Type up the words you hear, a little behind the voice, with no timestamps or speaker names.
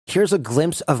here's a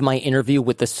glimpse of my interview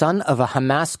with the son of a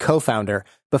Hamas co-founder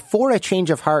before a change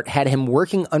of heart had him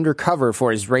working undercover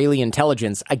for Israeli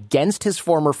intelligence against his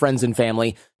former friends and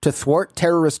family to thwart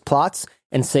terrorist plots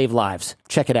and save lives.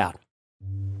 Check it out.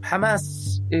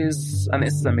 Hamas is an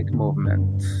Islamic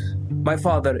movement. My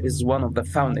father is one of the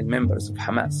founding members of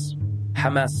Hamas.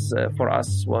 Hamas, for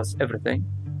us, was everything,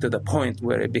 to the point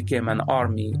where it became an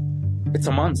army. It's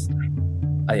a monster.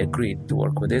 I agreed to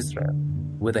work with Israel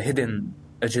with a hidden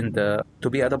agenda to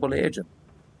be a double agent.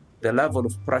 The level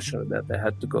of pressure that I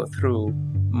had to go through,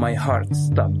 my heart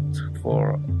stopped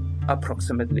for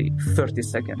approximately 30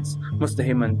 seconds. Most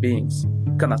human beings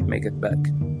cannot make it back.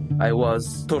 I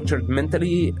was tortured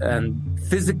mentally and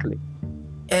physically.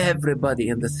 Everybody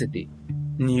in the city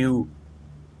knew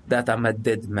that I'm a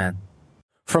dead man.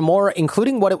 For more,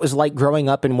 including what it was like growing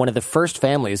up in one of the first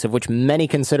families of which many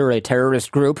consider a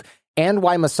terrorist group, and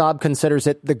why Mosab considers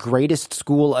it the greatest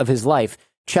school of his life,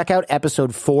 check out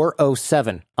episode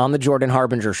 407 on The Jordan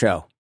Harbinger Show.